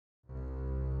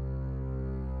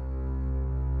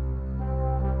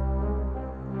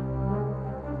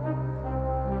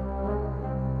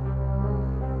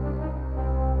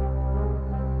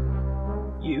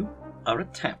are a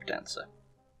tap dancer.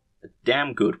 A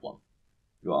damn good one.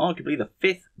 You are arguably the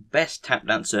 5th best tap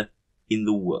dancer in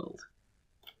the world.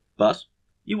 But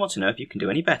you want to know if you can do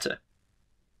any better.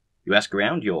 You ask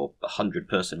around your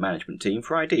 100-person management team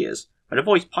for ideas, and a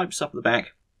voice pipes up at the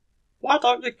back, "Why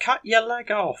don't you cut your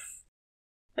leg off?"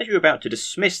 As you're about to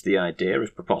dismiss the idea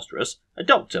as preposterous, a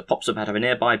doctor pops up out of a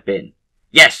nearby bin.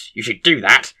 "Yes, you should do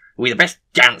that. We're the best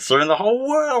dancer in the whole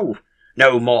world.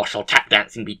 No more shall tap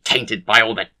dancing be tainted by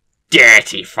all the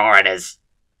dirty foreigners."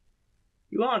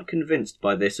 You aren't convinced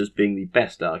by this as being the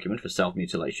best argument for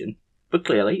self-mutilation, but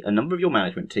clearly a number of your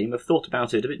management team have thought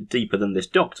about it a bit deeper than this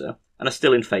doctor and are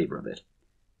still in favour of it.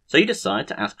 So you decide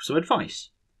to ask for some advice.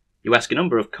 You ask a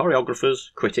number of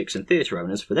choreographers, critics and theatre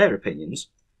owners for their opinions,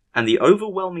 and the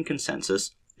overwhelming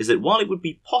consensus is that while it would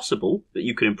be possible that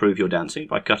you could improve your dancing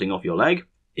by cutting off your leg,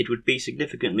 it would be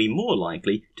significantly more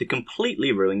likely to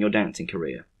completely ruin your dancing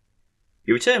career.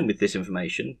 You return with this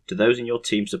information to those in your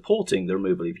team supporting the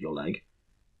removal of your leg,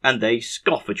 and they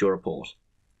scoff at your report.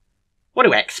 "What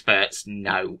do experts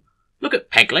know? Look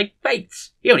at Pegleg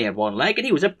Bates. He only had one leg and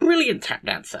he was a brilliant tap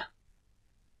dancer."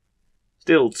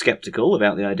 Still sceptical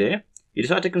about the idea, you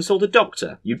decide to consult a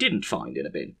doctor you didn't find in a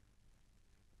bin.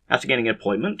 After getting an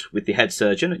appointment with the head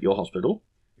surgeon at your hospital,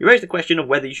 you raise the question of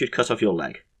whether you should cut off your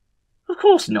leg. "Of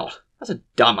course not. That's a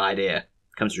dumb idea,"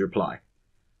 comes the reply.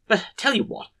 "But tell you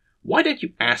what, why don't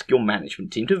you ask your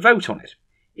management team to vote on it?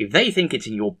 If they think it's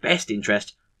in your best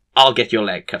interest, I'll get your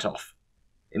leg cut off."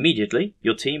 Immediately,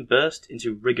 your team burst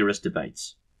into rigorous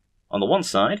debates. On the one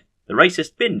side, the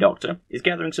racist bin doctor is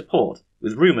gathering support,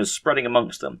 with rumours spreading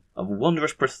amongst them of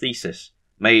wondrous prosthesis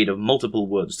made of multiple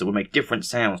woods that will make different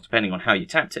sounds depending on how you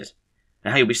tapped it,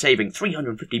 and how you'll be saving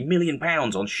 £350 million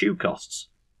on shoe costs.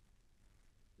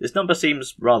 This number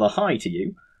seems rather high to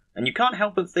you, and you can't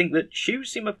help but think that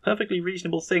shoes seem a perfectly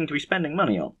reasonable thing to be spending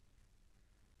money on.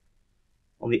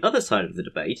 On the other side of the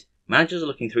debate, managers are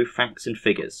looking through facts and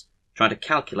figures, trying to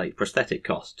calculate prosthetic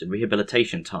costs and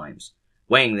rehabilitation times,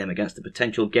 weighing them against the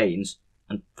potential gains,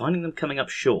 and finding them coming up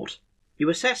short. You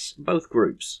assess both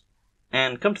groups,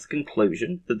 and come to the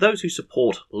conclusion that those who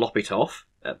support Lop It Off,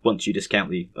 once you discount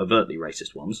the overtly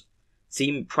racist ones,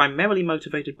 seem primarily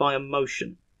motivated by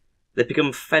emotion. They've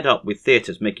become fed up with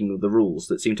theatres making the rules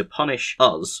that seem to punish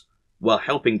us while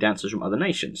helping dancers from other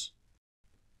nations.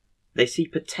 They see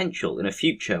potential in a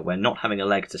future where not having a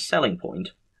leg is a selling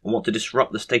point, and want to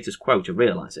disrupt the status quo to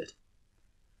realise it.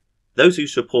 Those who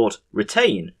support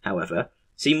Retain, however,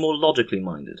 seem more logically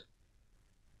minded.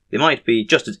 They might be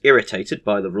just as irritated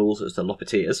by the rules as the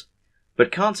Loppeteers,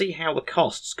 but can't see how the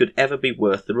costs could ever be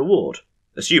worth the reward,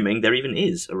 assuming there even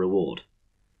is a reward.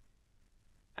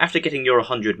 After getting your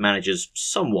 100 managers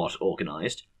somewhat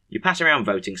organised, you pass around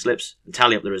voting slips and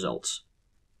tally up the results.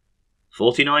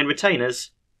 49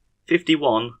 retainers,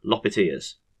 51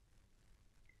 Loppeteers.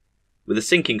 With a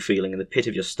sinking feeling in the pit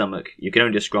of your stomach you can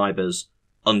only describe as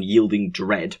unyielding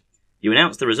dread, you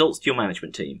announce the results to your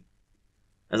management team.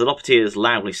 As the Loppeteers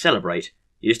loudly celebrate,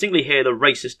 you distinctly hear the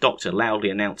racist doctor loudly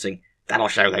announcing, "That'll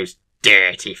show those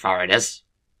dirty foreigners."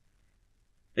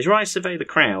 As your eyes survey the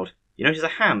crowd, you notice a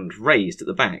hand raised at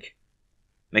the back.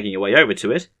 Making your way over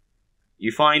to it,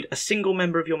 you find a single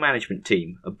member of your management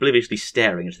team obliviously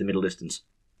staring into the middle distance.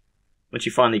 Once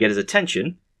you finally get his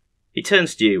attention, he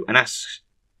turns to you and asks,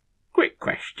 "Quick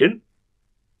question.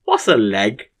 What's a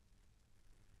leg?"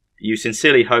 You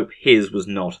sincerely hope his was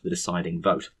not the deciding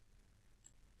vote.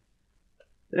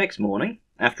 The next morning,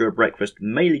 after a breakfast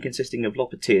mainly consisting of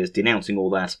Loppeteers denouncing all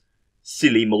that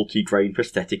silly multi-grain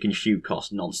prosthetic and shoe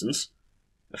cost nonsense,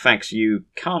 facts you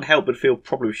can't help but feel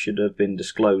probably should have been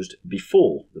disclosed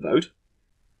before the vote,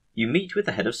 you meet with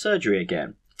the head of surgery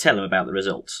again to tell him about the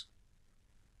results.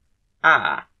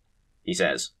 "Ah," he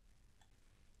says,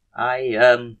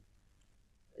 I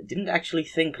didn't actually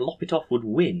think Lop It Off would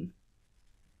win.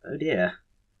 Oh dear.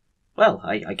 Well,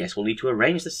 I guess we'll need to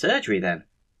arrange the surgery then.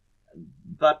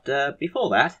 But before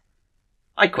that,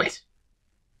 I quit."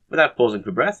 Without pausing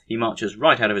for breath, he marches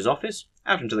right out of his office,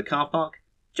 out into the car park,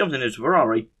 jumps in his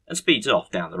Ferrari, and speeds off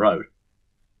down the road.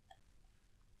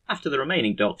 After the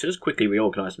remaining doctors quickly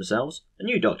reorganise themselves, a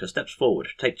new doctor steps forward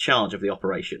to take charge of the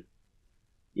operation.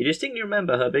 You distinctly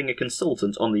remember her being a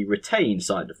consultant on the Retain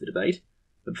side of the debate,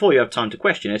 but before you have time to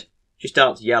question it, she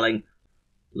starts yelling,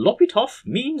 "Lop It Off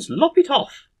means Lop It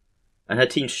Off," and her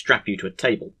team strap you to a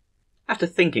table. After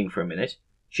thinking for a minute,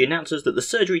 she announces that the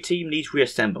surgery team needs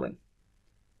reassembling.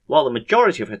 While the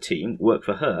majority of her team work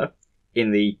for her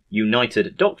in the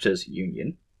United Doctors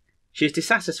Union, she is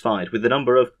dissatisfied with the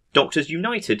number of Doctors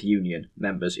United Union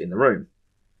members in the room.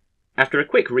 After a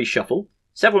quick reshuffle,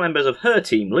 several members of her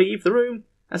team leave the room,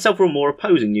 and several more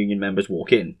opposing union members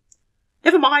walk in.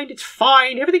 Never mind, it's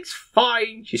fine, everything's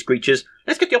fine, she screeches.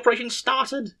 Let's get the operation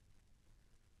started.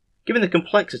 Given the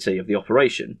complexity of the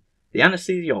operation, the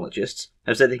anaesthesiologists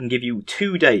have said they can give you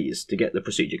 2 days to get the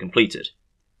procedure completed.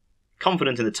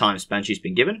 Confident in the time span she's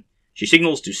been given, she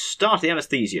signals to start the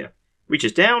anaesthesia,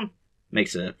 reaches down,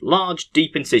 makes a large,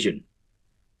 deep incision.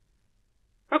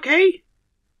 Okay,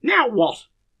 now what?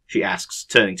 She asks,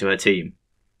 turning to her team.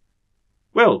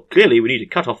 Well, clearly we need to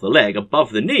cut off the leg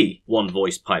above the knee, one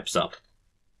voice pipes up.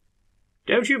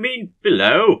 Don't you mean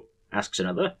below? Asks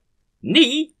another.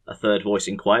 Knee? A third voice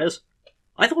inquires.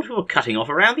 I thought we were cutting off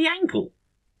around the ankle.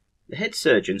 The head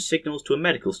surgeon signals to a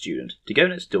medical student to go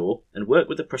next door and work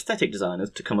with the prosthetic designers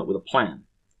to come up with a plan.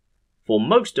 For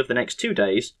most of the next 2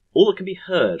 days, all that can be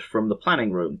heard from the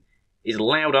planning room is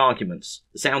loud arguments,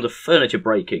 the sound of furniture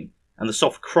breaking, and the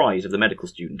soft cries of the medical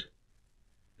student.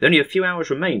 With only a few hours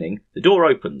remaining, the door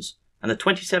opens, and the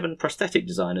 27 prosthetic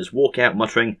designers walk out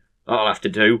muttering, "I'll have to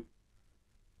do."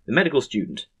 The medical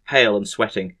student, pale and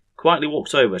sweating, quietly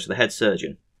walks over to the head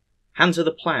surgeon, hands her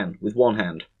the plan with one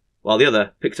hand, while the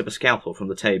other picks up a scalpel from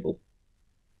the table.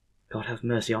 God have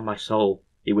mercy on my soul,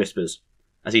 he whispers,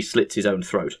 as he slits his own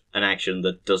throat, an action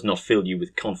that does not fill you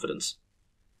with confidence.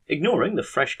 Ignoring the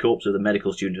fresh corpse of the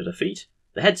medical student at her feet,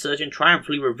 the head surgeon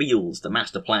triumphantly reveals the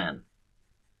master plan.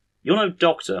 You're no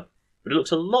doctor, but it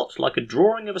looks a lot like a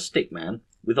drawing of a stickman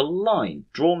with a line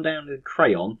drawn down in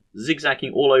crayon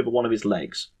zigzagging all over one of his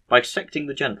legs, bisecting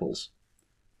the genitals.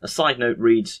 A side note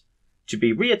reads, "To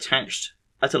be reattached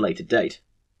at a later date."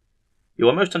 You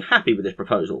are most unhappy with this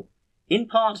proposal, in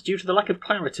part due to the lack of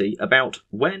clarity about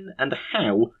when and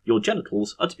how your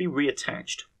genitals are to be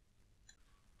reattached.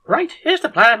 "Right, here's the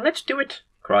plan, let's do it,"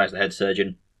 cries the head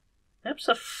surgeon.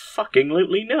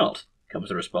 "Abso-fucking-lutely not," comes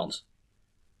the response.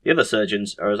 The other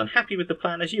surgeons are as unhappy with the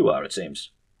plan as you are, it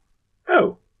seems.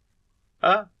 "Oh.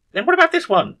 Then what about this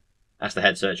one?" asked the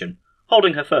head surgeon,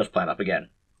 holding her first plan up again.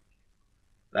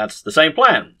 "That's the same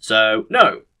plan, so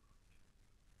no."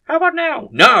 "How about now?"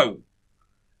 "No!"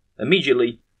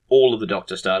 Immediately, all of the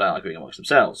doctors start arguing amongst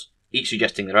themselves, each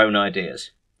suggesting their own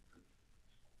ideas.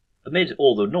 Amid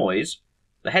all the noise,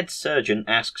 the head surgeon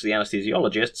asks the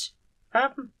anaesthesiologists,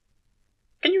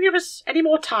 "Can you give us any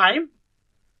more time?"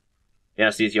 The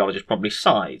anaesthesiologist promptly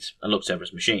sighs and looks over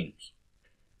his machines.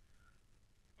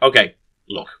 "Okay,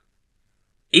 look.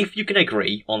 If you can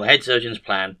agree on the head surgeon's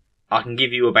plan, I can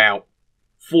give you about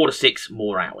 4 to 6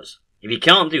 more hours. If you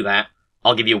can't do that,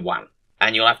 I'll give you 1.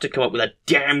 And you'll have to come up with a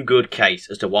damn good case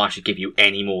as to why I should give you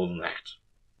any more than that."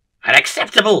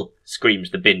 "Unacceptable!" screams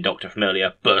the bin doctor from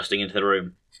earlier, bursting into the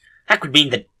room. "That could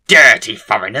mean the dirty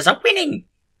foreigners are winning!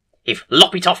 If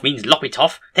lop it off means lop it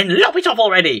off, then lop it off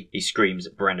already!" he screams,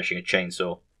 brandishing a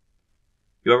chainsaw.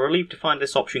 You are relieved to find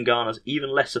this option garners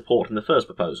even less support than the first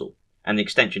proposal, and the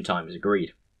extension time is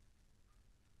agreed.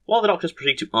 While the doctors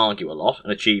proceed to argue a lot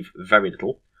and achieve very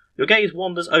little, your gaze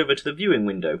wanders over to the viewing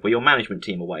window where your management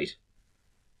team await.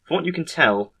 From what you can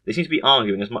tell, they seem to be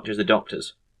arguing as much as the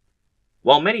doctors.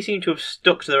 While many seem to have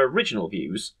stuck to their original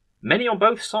views, many on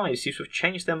both sides seem to have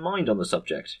changed their mind on the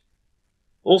subject.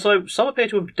 Also, some appear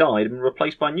to have died and been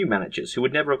replaced by new managers who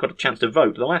would never have got a chance to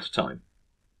vote the last time.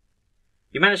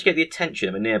 You manage to get the attention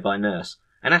of a nearby nurse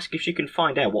and ask if she can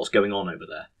find out what's going on over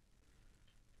there.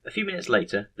 A few minutes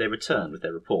later, they return with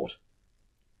their report.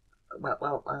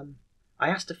 I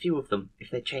asked a few of them if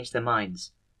they'd changed their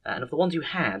minds, and of the ones who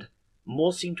had,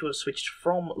 more seem to have switched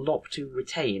from LOP to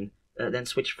retain, then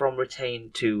switched from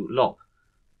retain to LOP.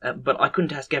 But I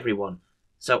couldn't ask everyone,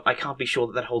 so I can't be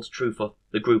sure that holds true for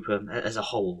the group as a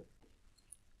whole.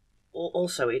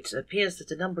 Also, it appears that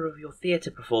a number of your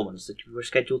theatre performances that you were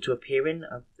scheduled to appear in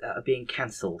are being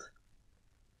cancelled.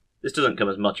 This doesn't come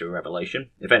as much of a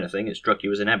revelation. If anything, it struck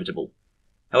you as inevitable.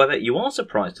 However, you are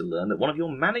surprised to learn that one of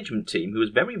your management team, who was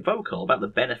very vocal about the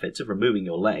benefits of removing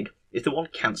your leg, is the one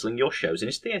cancelling your shows in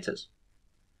his theatres.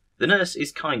 The nurse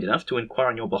is kind enough to inquire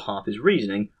on your behalf his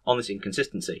reasoning on this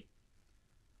inconsistency.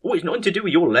 "Oh, it's nothing to do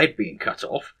with your leg being cut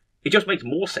off. It just makes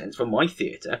more sense for my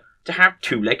theatre to have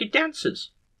 2-legged dancers.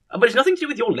 But it's nothing to do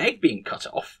with your leg being cut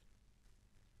off."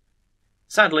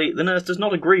 Sadly, the nurse does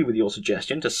not agree with your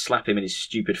suggestion to slap him in his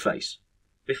stupid face.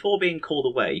 Before being called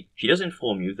away, she does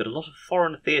inform you that a lot of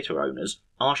foreign theatre owners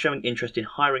are showing interest in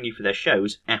hiring you for their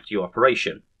shows after your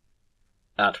operation,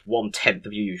 at 1/10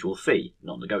 of your usual fee,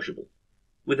 non-negotiable.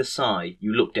 With a sigh,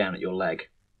 you look down at your leg.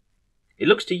 It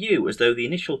looks to you as though the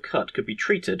initial cut could be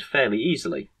treated fairly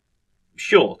easily.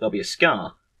 Sure, there'll be a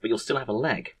scar, but you'll still have a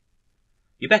leg.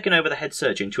 You beckon over the head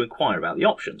surgeon to inquire about the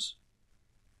options.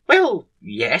 "Well,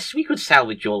 yes, we could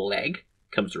salvage your leg,"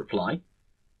 comes the reply.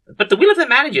 "But the will of the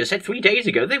manager said 3 days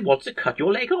ago they wanted to cut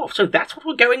your leg off, so that's what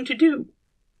we're going to do."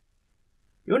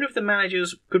 You wonder if the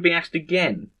managers could be asked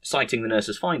again, citing the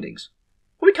nurse's findings.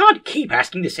 Well, we can't keep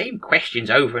asking the same questions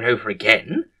over and over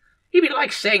again. It'd be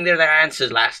like saying that their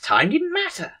answers last time didn't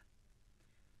matter.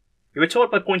 You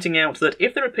retort by pointing out that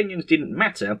if their opinions didn't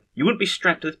matter, you wouldn't be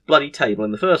strapped to this bloody table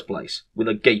in the first place, with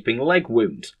a gaping leg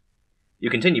wound. You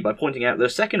continue by pointing out that a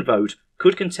second vote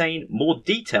could contain more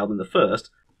detail than the first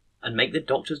and make the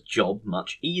doctor's job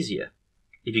much easier.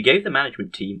 If you gave the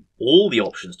management team all the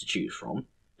options to choose from,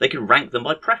 they could rank them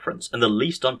by preference, and the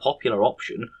least unpopular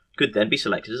option could then be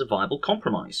selected as a viable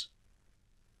compromise.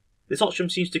 This option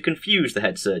seems to confuse the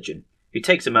head surgeon, who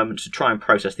takes a moment to try and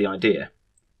process the idea.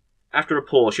 After a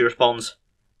pause, she responds,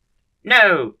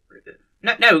 No,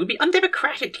 it would be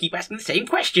undemocratic to keep asking the same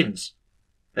questions.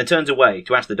 Then turns away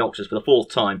to ask the doctors for the fourth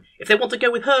time if they want to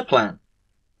go with her plan.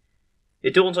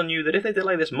 It dawns on you that if they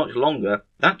delay this much longer,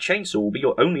 that chainsaw will be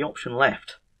your only option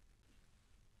left.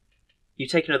 You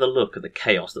take another look at the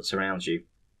chaos that surrounds you.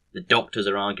 The doctors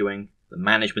are arguing, the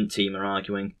management team are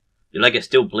arguing, your leg is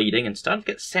still bleeding and starting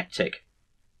to get septic.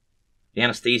 The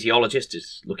anaesthesiologist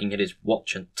is looking at his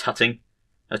watch and tutting.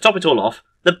 And to top it all off,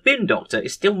 the bin doctor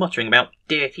is still muttering about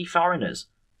dirty foreigners,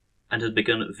 and has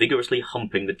begun vigorously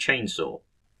humping the chainsaw.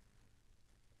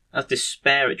 As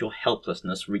despair at your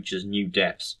helplessness reaches new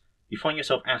depths, you find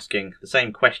yourself asking the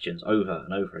same questions over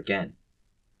and over again.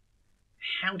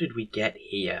 How did we get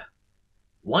here?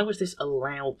 Why was this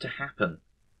allowed to happen?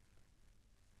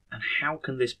 And how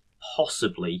can this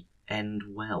possibly end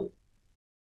well?